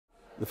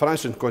The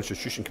Finance and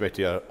Constitution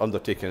Committee are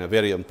undertaking a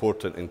very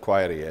important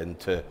inquiry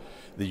into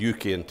the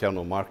UK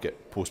internal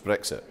market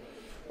post-Brexit.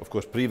 Of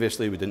course,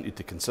 previously we didn't need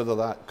to consider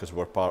that because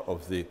we're part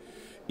of the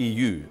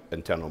EU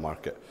internal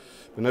market.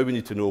 But now we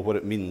need to know what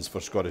it means for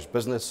Scottish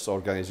business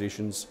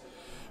organisations,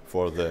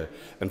 for the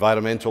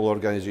environmental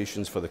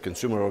organisations, for the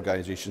consumer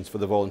organisations, for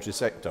the voluntary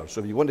sector.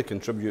 So if you want to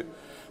contribute,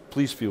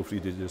 please feel free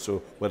to do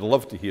so. We'd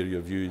love to hear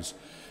your views.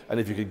 And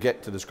if you could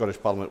get to the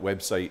Scottish Parliament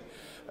website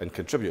and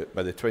contribute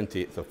by the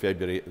 28th of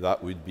February,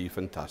 that would be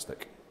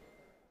fantastic.